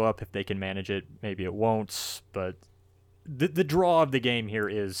will show up if they can manage it. Maybe it won't. But the draw of the game here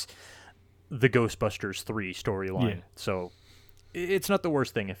is the Ghostbusters 3 storyline. Yeah. So it's not the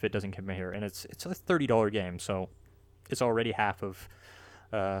worst thing if it doesn't come in here. And it's a $30 game, so it's already half of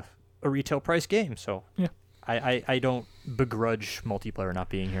a retail price game. So yeah. I don't begrudge multiplayer not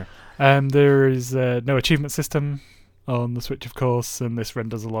being here. There is no achievement system on the Switch, of course, and this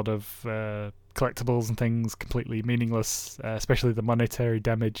renders a lot of collectibles and things completely meaningless, especially the monetary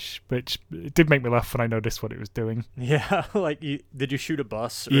damage, which it did make me laugh when I noticed what it was doing. Yeah, like, did you shoot a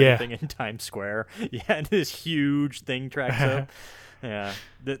bus or anything in Times Square? Yeah, and this huge thing tracks up. Yeah,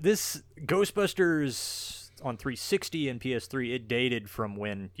 this Ghostbusters on 360 and PS3, it dated from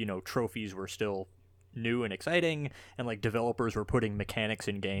when, trophies were still new and exciting, and like developers were putting mechanics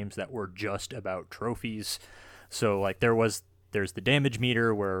in games that were just about trophies. So like there's the damage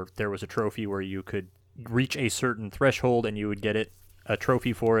meter, where there was a trophy where you could reach a certain threshold and you would get a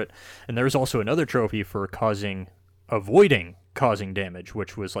trophy for it. And there was also another trophy for avoiding causing damage,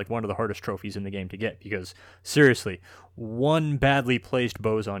 which was like one of the hardest trophies in the game to get, because seriously, one badly placed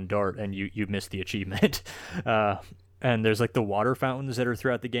boson dart and you miss the achievement. And there's like the water fountains that are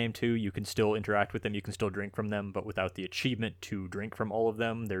throughout the game too. You can still interact with them, you can still drink from them, but without the achievement to drink from all of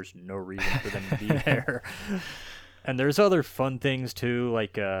them, there's no reason for them to be there. And there's other fun things too,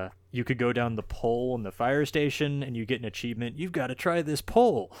 like you could go down the pole in the fire station and you get an achievement, you've got to try this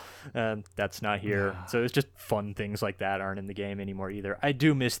pole. That's not here. So it's just fun things like that aren't in the game anymore either. I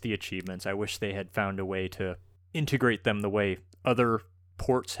do miss the achievements. I wish they had found a way to integrate them the way other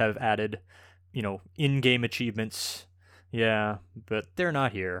ports have added, in-game achievements. Yeah, but they're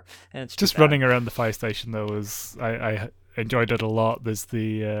not here. And it's just running around the fire station though I enjoyed it a lot. There's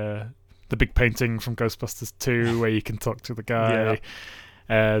the big painting from Ghostbusters 2 where you can talk to the guy.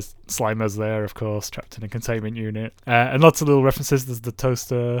 Yeah. Slimer's there, of course, trapped in a containment unit, and lots of little references. There's the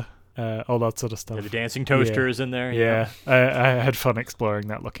toaster, all that sort of stuff. Yeah, the dancing toaster is in there. Yeah, I had fun exploring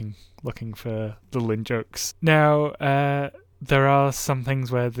that, looking for little in jokes. Now, there are some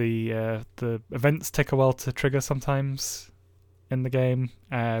things where the events take a while to trigger sometimes in the game,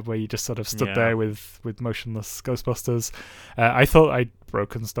 where you just sort of stood there with motionless Ghostbusters. I thought I'd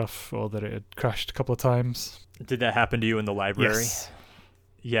broken stuff or that it had crashed a couple of times. Did that happen to you in the library? Yes.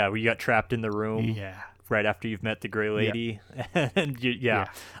 Yeah, where you got trapped in the room. Yeah. Right after you've met the Grey Lady. Yeah.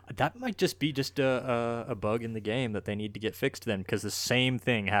 And that might just be a bug in the game that they need to get fixed then, because the same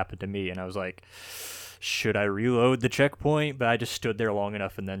thing happened to me, and I was like, should I reload the checkpoint? But I just stood there long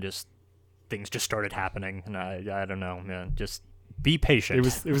enough, and then things just started happening, and I don't know, man. Just be patient.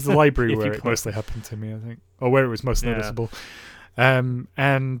 It was the library where it mostly happened to me, I think, or where it was most noticeable.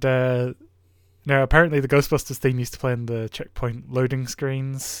 Now apparently the Ghostbusters theme used to play in the checkpoint loading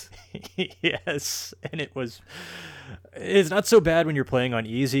screens. Yes, and it's not so bad when you're playing on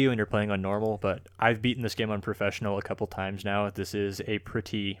easy, when you're playing on normal, but I've beaten this game on professional a couple times now. This is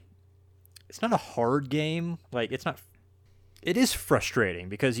it's not a hard game. Like, it is frustrating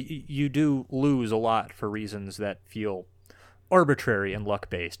because you do lose a lot for reasons that feel arbitrary and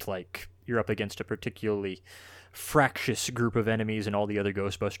luck-based. Like, you're up against a particularly fractious group of enemies and all the other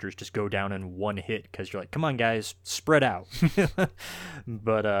Ghostbusters just go down in one hit because you're like, come on guys, spread out.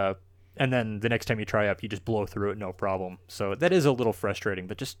 But and then the next time you try up, you just blow through it, no problem. So that is a little frustrating,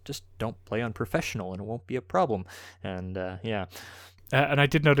 but just don't play on professional and it won't be a problem. And and I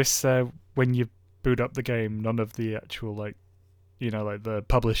did notice when you boot up the game, none of the actual like the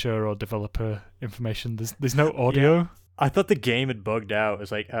publisher or developer information, there's no audio. Yeah. I thought the game had bugged out. It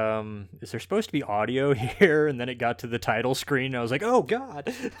was like, is there supposed to be audio here? And then it got to the title screen, and I was like, oh,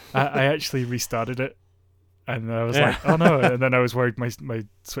 God. I actually restarted it, and I was like, oh, no. And then I was worried my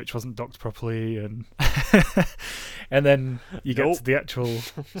Switch wasn't docked properly, and and then you get to the actual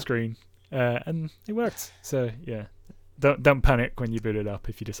screen, and it worked. So, yeah. Don't panic when you boot it up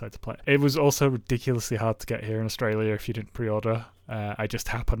if you decide to play it. It was also ridiculously hard to get here in Australia if you didn't pre-order. I just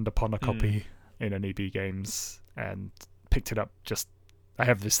happened upon a copy in an EB Games and picked it up. I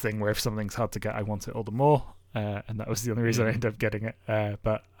have this thing where if something's hard to get, I want it all the more. and that was the only reason I ended up getting it.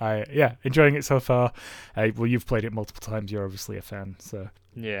 But enjoying it so far. Well, you've played it multiple times. You're obviously a fan, so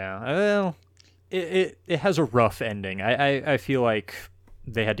Yeah, well, it has a rough ending. I feel like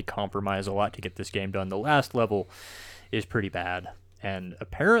they had to compromise a lot to get this game done. The last level is pretty bad. And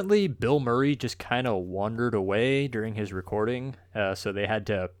apparently Bill Murray just kind of wandered away during his recording, so they had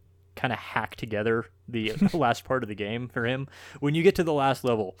to kind of hack together the last part of the game for him. When you get to the last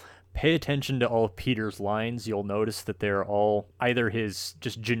level, pay attention to all of Peter's lines. You'll notice that they're all either his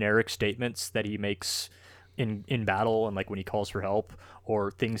just generic statements that he makes in battle and like when he calls for help, or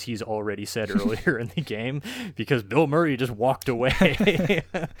things he's already said earlier in the game, because Bill Murray just walked away.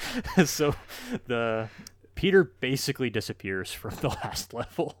 So Peter basically disappears from the last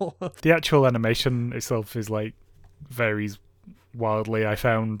level. The actual animation itself is like varies wildly. I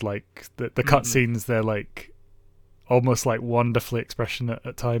found like the cutscenes, they're like almost like wonderfully expressionate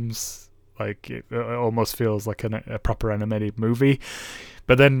at times. Like it almost feels like a proper animated movie.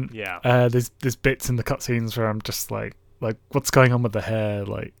 But then there's bits in the cutscenes where I'm just like what's going on with the hair?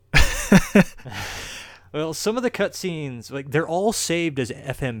 Like, well, some of the cutscenes, like they're all saved as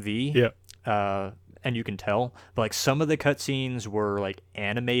FMV. Yeah. And you can tell, but like some of the cutscenes were like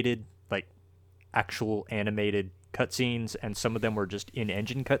animated, like actual animated cutscenes, and some of them were just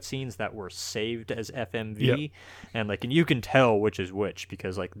in-engine cutscenes that were saved as FMV. And you can tell which is which,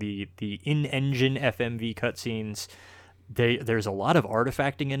 because like the in-engine FMV cutscenes, there's a lot of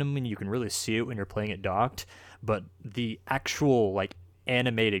artifacting in them, and you can really see it when you're playing it docked. But the actual like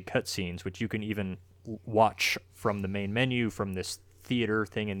animated cutscenes, which you can even watch from the main menu, from this theater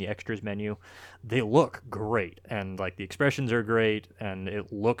thing in the extras menu, they look great, and like the expressions are great, and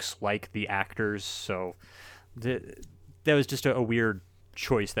it looks like the actors. So that was just a weird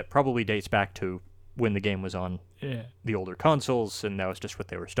choice that probably dates back to when the game was on the older consoles, and that was just what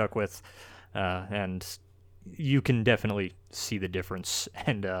they were stuck with. And you can definitely see the difference,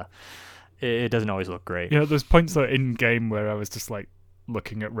 and it doesn't always look great. Yeah, there's points though in game where I was just like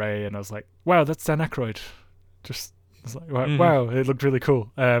looking at Ray and I was like, wow, that's Dan Aykroyd. Just it's like, wow, it looked really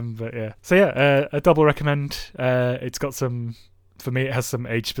cool. But yeah. So yeah, a double recommend. It's got some, for me, it has some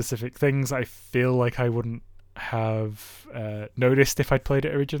age-specific things I feel like I wouldn't have noticed if I'd played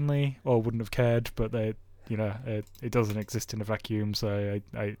it originally, or wouldn't have cared, but it doesn't exist in a vacuum, so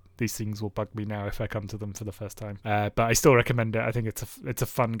I these things will bug me now if I come to them for the first time. But I still recommend it. I think it's a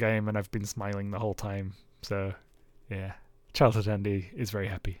fun game, and I've been smiling the whole time. So yeah. Childhood Andy is very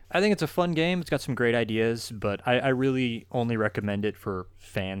happy. I think it's a fun game. It's got some great ideas, but I really only recommend it for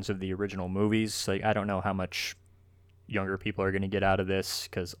fans of the original movies. Like, I don't know how much younger people are going to get out of this,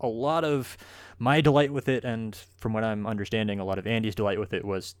 because a lot of my delight with it, and from what I'm understanding, a lot of Andy's delight with it,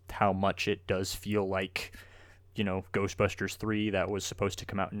 was how much it does feel like, Ghostbusters 3 that was supposed to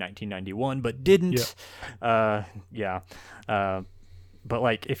come out in 1991 but didn't. But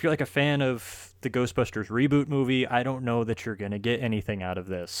like, if you're like a fan of the Ghostbusters reboot movie, I don't know that you're gonna get anything out of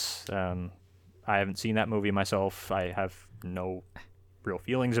this. I haven't seen that movie myself. I have no real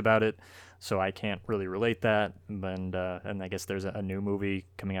feelings about it, so I can't really relate that. And I guess there's a new movie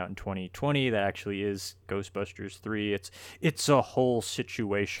coming out in 2020 that actually is Ghostbusters 3. It's a whole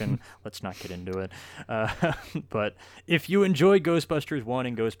situation. Let's not get into it. But if you enjoy Ghostbusters 1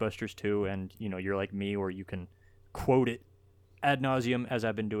 and Ghostbusters 2, and you're like me, where you can quote it ad nauseum, as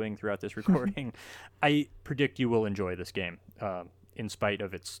I've been doing throughout this recording, I predict you will enjoy this game, in spite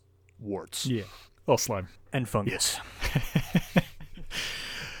of its warts. Yeah, or slime. And fungus. Yeah.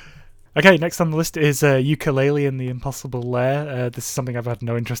 Okay, next on the list is Yooka-Laylee and the Impossible Lair. This is something I've had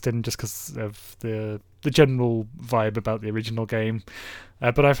no interest in just because of the general vibe about the original game.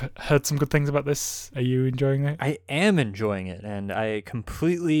 But I've heard some good things about this. Are you enjoying it? I am enjoying it, and I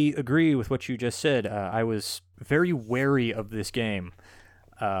completely agree with what you just said. I was very wary of this game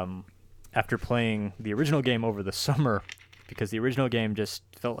after playing the original game over the summer, because the original game just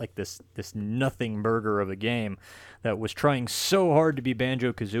felt like this nothing burger of a game that was trying so hard to be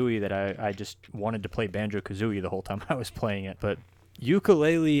Banjo-Kazooie that I just wanted to play Banjo-Kazooie the whole time I was playing it. But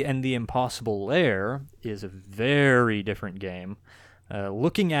Yooka-Laylee and the Impossible Lair is a very different game.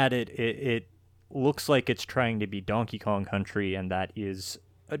 Looking at it, it looks like it's trying to be Donkey Kong Country, and that is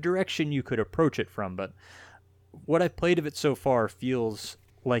a direction you could approach it from. But what I've played of it so far feels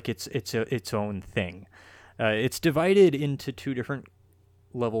like it's its own thing. It's divided into two different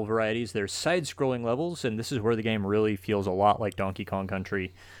level varieties. There's side-scrolling levels, and this is where the game really feels a lot like Donkey Kong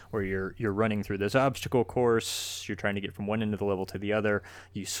Country, where you're running through this obstacle course, you're trying to get from one end of the level to the other,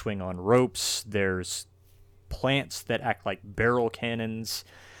 you swing on ropes, there's plants that act like barrel cannons.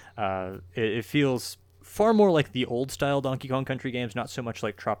 It feels far more like the old style Donkey Kong Country games, not so much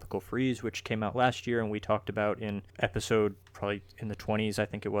like Tropical Freeze, which came out last year and we talked about in episode probably in the 20s, I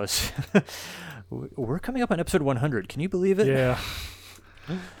think it was. We're coming up on episode 100. Can you believe it? Yeah.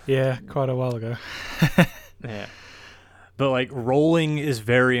 Yeah, quite a while ago. Yeah. But like rolling is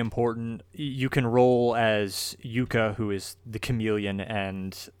very important. You can roll as Yuka, who is the chameleon,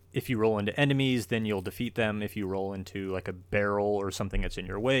 and if you roll into enemies, then you'll defeat them. If you roll into like a barrel or something that's in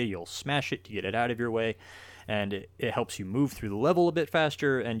your way, you'll smash it to get it out of your way. And it helps you move through the level a bit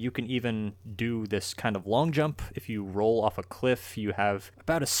faster, and you can even do this kind of long jump. If you roll off a cliff, you have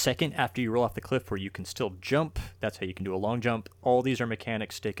about a second after you roll off the cliff where you can still jump. That's how you can do a long jump. All these are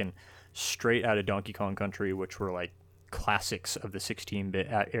mechanics taken straight out of Donkey Kong Country, which were like classics of the 16-bit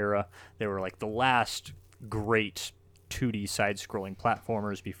era. They were like the last great 2D side-scrolling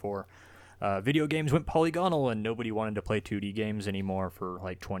platformers before video games went polygonal and nobody wanted to play 2D games anymore for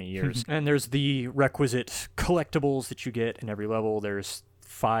like 20 years. And there's the requisite collectibles that you get in every level. There's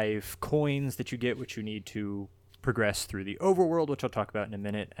 5 coins that you get, which you need to progress through the overworld, which I'll talk about in a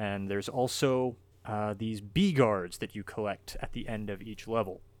minute. And there's also these B-guards that you collect at the end of each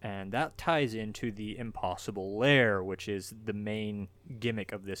level. And that ties into the Impossible Lair, which is the main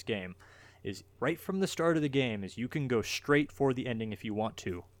gimmick of this game. Is right from the start of the game is you can go straight for the ending if you want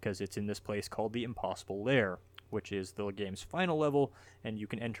to, because it's in this place called the Impossible Lair, which is the game's final level, and you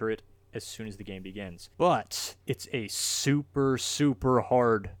can enter it as soon as the game begins. But it's a super, super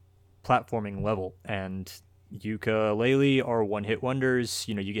hard platforming level, and Yooka-Laylee are one-hit wonders.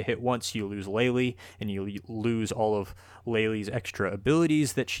 You know, you get hit once, you lose Laylee, and you lose all of Laylee's extra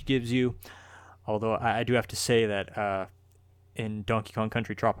abilities that she gives you. Although I do have to say that in Donkey Kong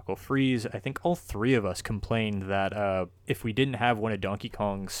Country Tropical Freeze, I think all 3 of us complained that if we didn't have one of Donkey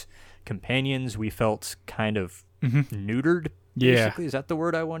Kong's companions, we felt kind of neutered. Yeah. Basically, is that the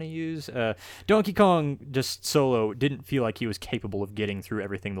word I want to use? Donkey Kong, just solo, didn't feel like he was capable of getting through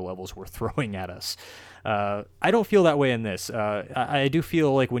everything the levels were throwing at us. I don't feel that way in this. I do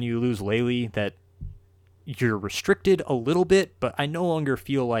feel like when you lose Laylee that you're restricted a little bit, but I no longer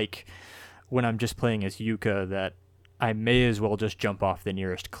feel like when I'm just playing as Yuka that I may as well just jump off the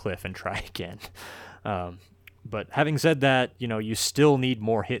nearest cliff and try again. But having said that, you know, you still need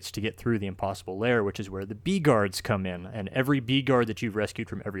more hits to get through the Impossible Lair, which is where the B-guards come in. And every B-guard that you've rescued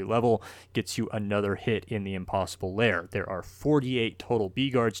from every level gets you another hit in the Impossible Lair. There are 48 total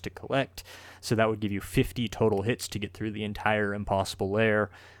B-guards to collect, so that would give you 50 total hits to get through the entire Impossible Lair.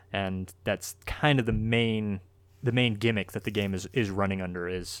 And that's kind of the main gimmick that the game is running under.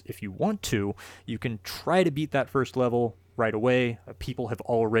 Is if you want to, you can try to beat that first level right away. People have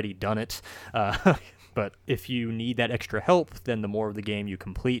already done it. But if you need that extra help, then the more of the game you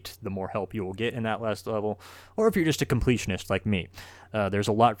complete, the more help you will get in that last level. Or if you're just a completionist like me, there's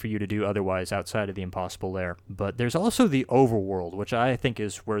a lot for you to do otherwise outside of the Impossible Lair. But there's also the overworld, which I think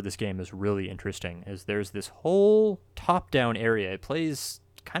is where this game is really interesting. Is there's this whole top-down area. It plays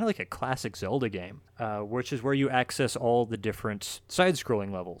kind of like a classic Zelda game, which is where you access all the different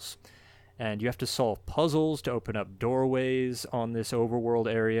side-scrolling levels. And you have to solve puzzles to open up doorways on this overworld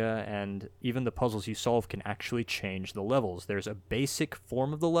area, and even the puzzles you solve can actually change the levels. There's a basic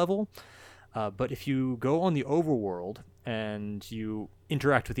form of the level, but if you go on the overworld and you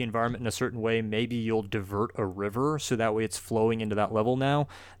interact with the environment in a certain way, maybe you'll divert a river so that way it's flowing into that level now.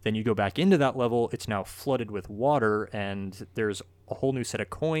 Then you go back into that level, it's now flooded with water, and there's a whole new set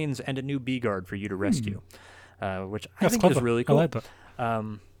of coins and a new B-guard for you to rescue, which I think is really cool. I like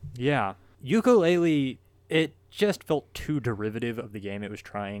that. Yeah. Yooka-Laylee, it just felt too derivative of the game it was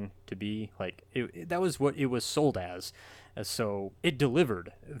trying to be. Like, that was what it was sold as. So it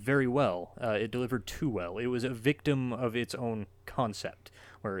delivered very well. It delivered too well. It was a victim of its own concept,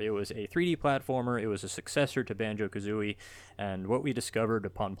 where it was a 3D platformer, it was a successor to Banjo-Kazooie, and what we discovered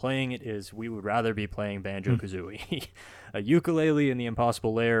upon playing it is we would rather be playing Banjo-Kazooie. Yooka-Laylee in the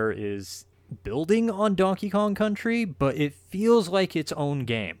Impossible Lair is building on Donkey Kong Country, but it feels like its own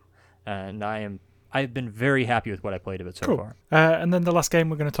game. And I've been very happy with what I played of it so far. And then the last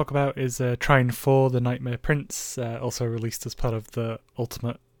game we're going to talk about is Trine 4, The Nightmare Prince, also released as part of the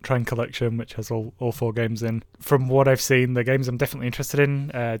Ultimate Trine Collection, which has all 4 games in. From what I've seen, the games I'm definitely interested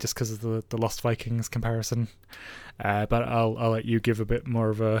in, just because of the Lost Vikings comparison. But I'll let you give a bit more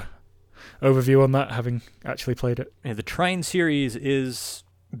of a overview on that, having actually played it. Yeah, the Trine series is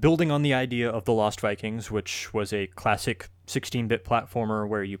building on the idea of the Lost Vikings, which was a classic 16-bit platformer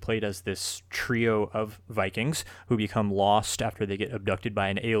where you played as this trio of Vikings who become lost after they get abducted by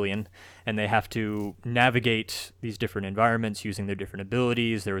an alien, and they have to navigate these different environments using their different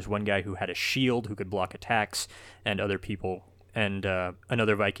abilities. There was one guy who had a shield who could block attacks, and other people and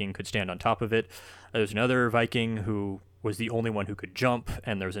another Viking could stand on top of it. There's another Viking who was the only one who could jump,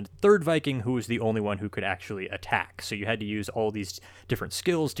 and there's a third Viking who was the only one who could actually attack. So you had to use all these different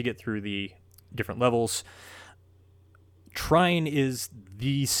skills to get through the different levels. Trine is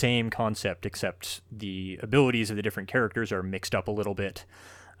the same concept, except the abilities of the different characters are mixed up a little bit.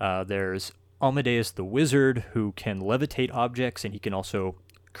 There's Amadeus the Wizard, who can levitate objects, and he can also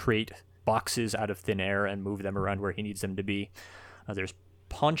create boxes out of thin air and move them around where he needs them to be. There's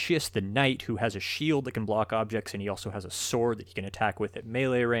Pontius the Knight, who has a shield that can block objects, and he also has a sword that he can attack with at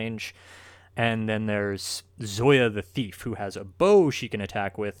melee range. And then there's Zoya the Thief, who has a bow she can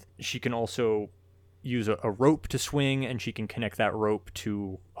attack with. She can also use a rope to swing, and she can connect that rope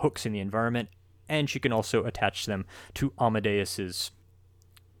to hooks in the environment, and she can also attach them to Amadeus's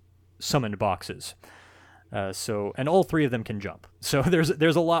summoned boxes. And all three of them can jump. So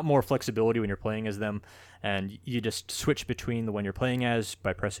there's a lot more flexibility when you're playing as them, and you just switch between the one you're playing as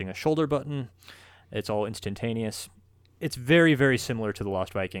by pressing a shoulder button. It's all instantaneous. It's very, very similar to the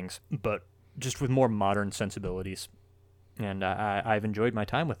Lost Vikings, but just with more modern sensibilities. And I've enjoyed my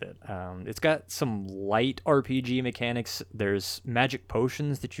time with it. It's got some light RPG mechanics. There's magic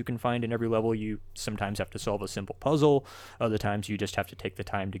potions that you can find in every level. You sometimes have to solve a simple puzzle. Other times you just have to take the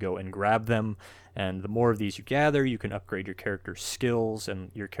time to go and grab them. And the more of these you gather, you can upgrade your character's skills,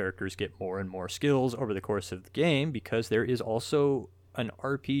 and your characters get more and more skills over the course of the game, because there is also an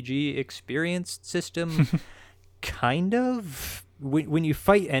RPG experience system. Kind of. When you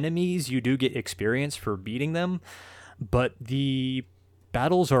fight enemies, you do get experience for beating them. But the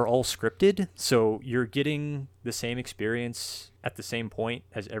battles are all scripted, so you're getting the same experience at the same point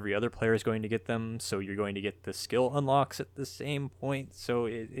as every other player is going to get them, so you're going to get the skill unlocks at the same point. So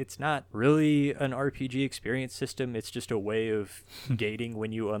it's not really an RPG experience system, it's just a way of gating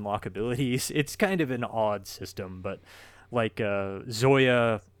when you unlock abilities. It's kind of an odd system, but like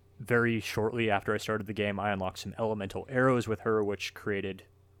Zoya, very shortly after I started the game, I unlocked some elemental arrows with her, which created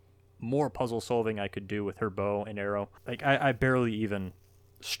more puzzle solving I could do with her bow and arrow. Like, I barely even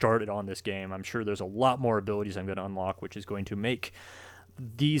started on this game. I'm sure there's a lot more abilities I'm going to unlock, which is going to make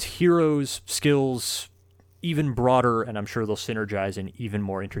these heroes' skills even broader, and I'm sure they'll synergize in even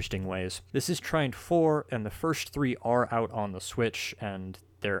more interesting ways. This is Trine 4, and the first 3 are out on the Switch, and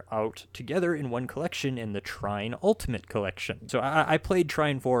they're out together in one collection in the Trine Ultimate Collection. So I played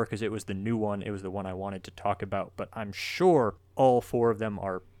Trine 4 because it was the new one. It was the one I wanted to talk about, but I'm sure all 4 of them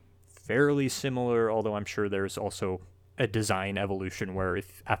are fairly similar, although I'm sure there's also a design evolution where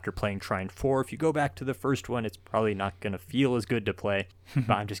if after playing Trine 4, if you go back to the first one, it's probably not going to feel as good to play.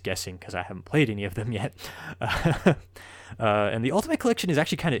 But I'm just guessing because I haven't played any of them yet. And the Ultimate Collection is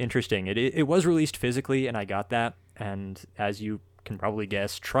actually kind of interesting. It was released physically, and I got that. And as you can probably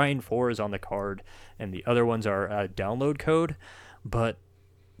guess, Trine 4 is on the card, and the other ones are a download code. But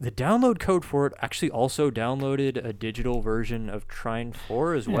the download code for it actually also downloaded a digital version of Trine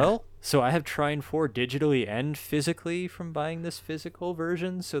 4 as well. So I have Trine 4 digitally and physically from buying this physical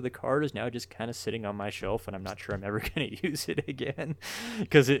version. So the card is now just kind of sitting on my shelf, and I'm not sure I'm ever going to use it again.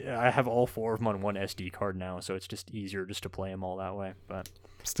 Because I have all 4 of them on one SD card now, so it's just easier just to play them all that way. But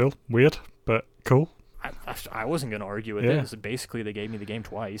Still weird, but cool. I wasn't going to argue with it. It's basically, they gave me the game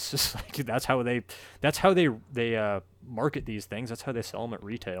twice. Just like, that's how they market these things. That's how they sell them at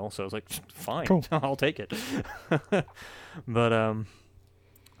retail. So I was like, fine, cool. I'll take it. But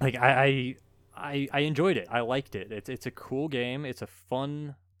like I enjoyed it. I liked it. It's a cool game. It's a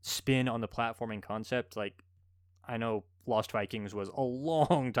fun spin on the platforming concept. Like, I know Lost Vikings was a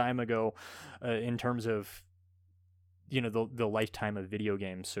long time ago in terms of, you know, the lifetime of video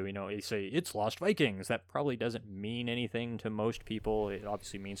games. So, you know, you say it's Lost Vikings, that probably doesn't mean anything to most people. It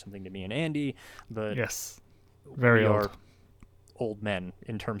obviously means something to me and Andy, but yes, very old. Are old men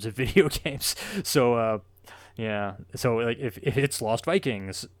in terms of video games. So yeah, so like if it's Lost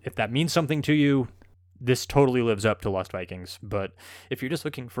Vikings, if that means something to you, this totally lives up to Lost Vikings. But if you're just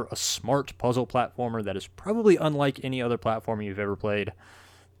looking for a smart puzzle platformer that is probably unlike any other platformer you've ever played,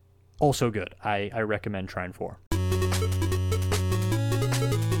 also good. I recommend Trine 4.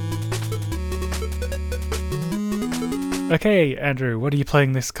 Okay, Andrew, what are you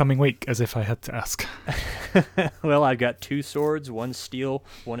playing this coming week, as if I had to ask? Well, I've got 2 swords, one's steel,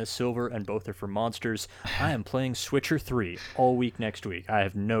 one is silver, and both are for monsters. I am playing Switcher 3 all week next week, I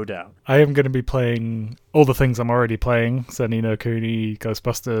have no doubt. I am going to be playing all the things I'm already playing, so Ni no Kuni,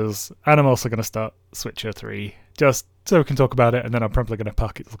 Ghostbusters, and I'm also going to start Switcher 3, just so we can talk about it, and then I'm probably going to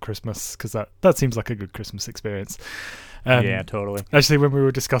park it till Christmas, because that seems like a good Christmas experience. Yeah, totally. Actually, when we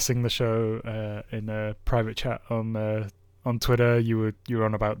were discussing the show in a private chat on on Twitter, you were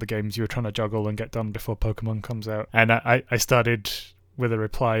on about the games you were trying to juggle and get done before Pokemon comes out. And I started with a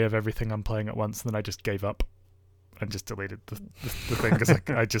reply of everything I'm playing at once, and then I just gave up and just deleted the thing because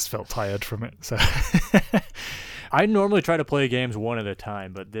I just felt tired from it. So I normally try to play games one at a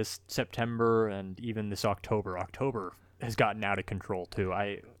time, but this September and even this October has gotten out of control too.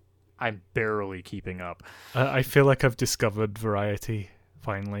 I'm barely keeping up. I feel like I've discovered variety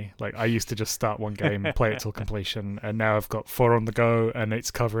finally. Like, I used to just start one game, play it till completion, and now I've got 4 on the go, and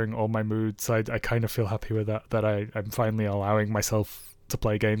it's covering all my moods. I kind of feel happy with that I'm finally allowing myself to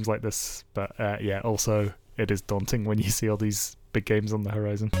play games like this. But yeah, also it is daunting when you see all these big games on the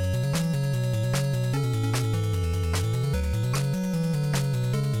horizon.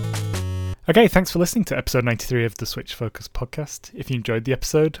 Okay, thanks for listening to episode 93 of the Switch Focus podcast. If you enjoyed the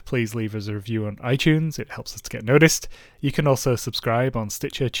episode, please leave us a review on iTunes. It helps us to get noticed. You can also subscribe on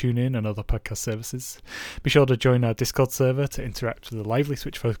Stitcher, TuneIn, and other podcast services. Be sure to join our Discord server to interact with the lively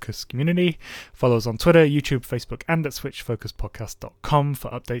Switch Focus community. Follow us on Twitter, YouTube, Facebook, and at switchfocuspodcast.com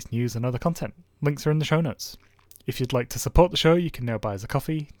for updates, news, and other content. Links are in the show notes. If you'd like to support the show, you can now buy us a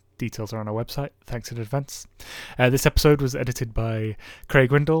coffee. Details are on our website. Thanks in advance. This episode was edited by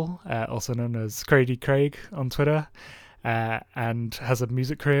Craig Windle, also known as Craidy Craig on Twitter, and has a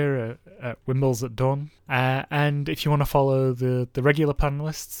music career at Wimbles at Dawn. And if you want to follow the regular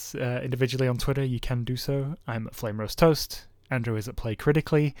panelists individually on Twitter, you can do so. I'm at Flame Roast Toast. Andrew is at Play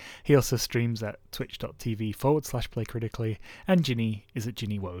Critically. He also streams at twitch.tv/Play Critically. And Ginny is at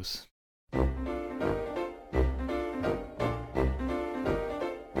Ginny Woes.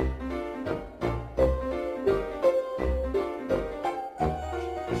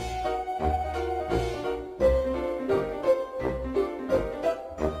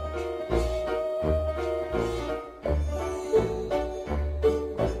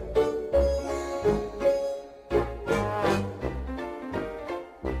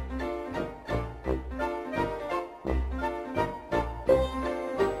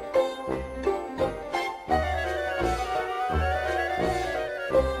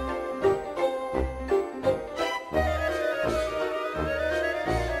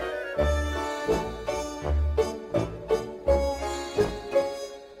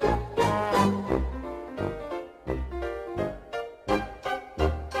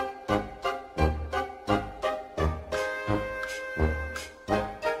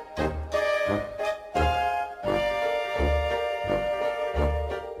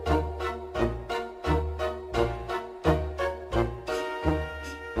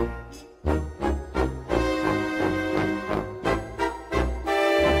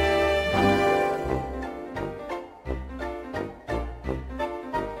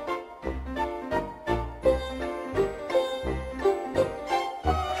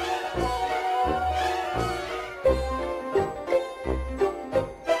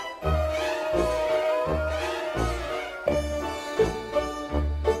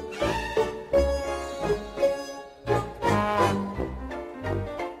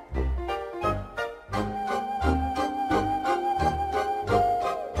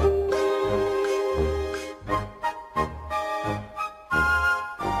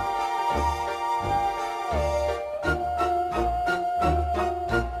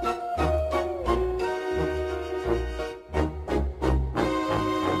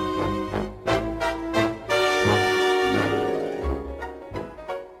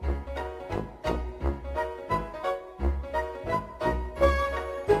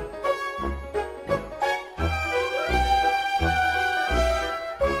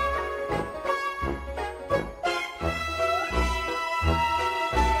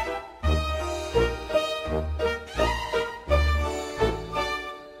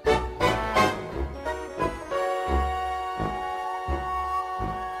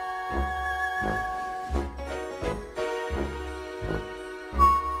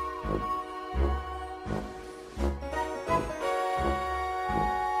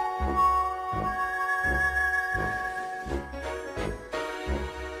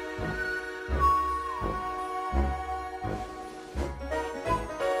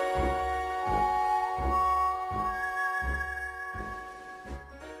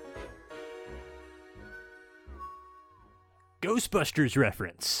 Ghostbusters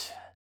reference.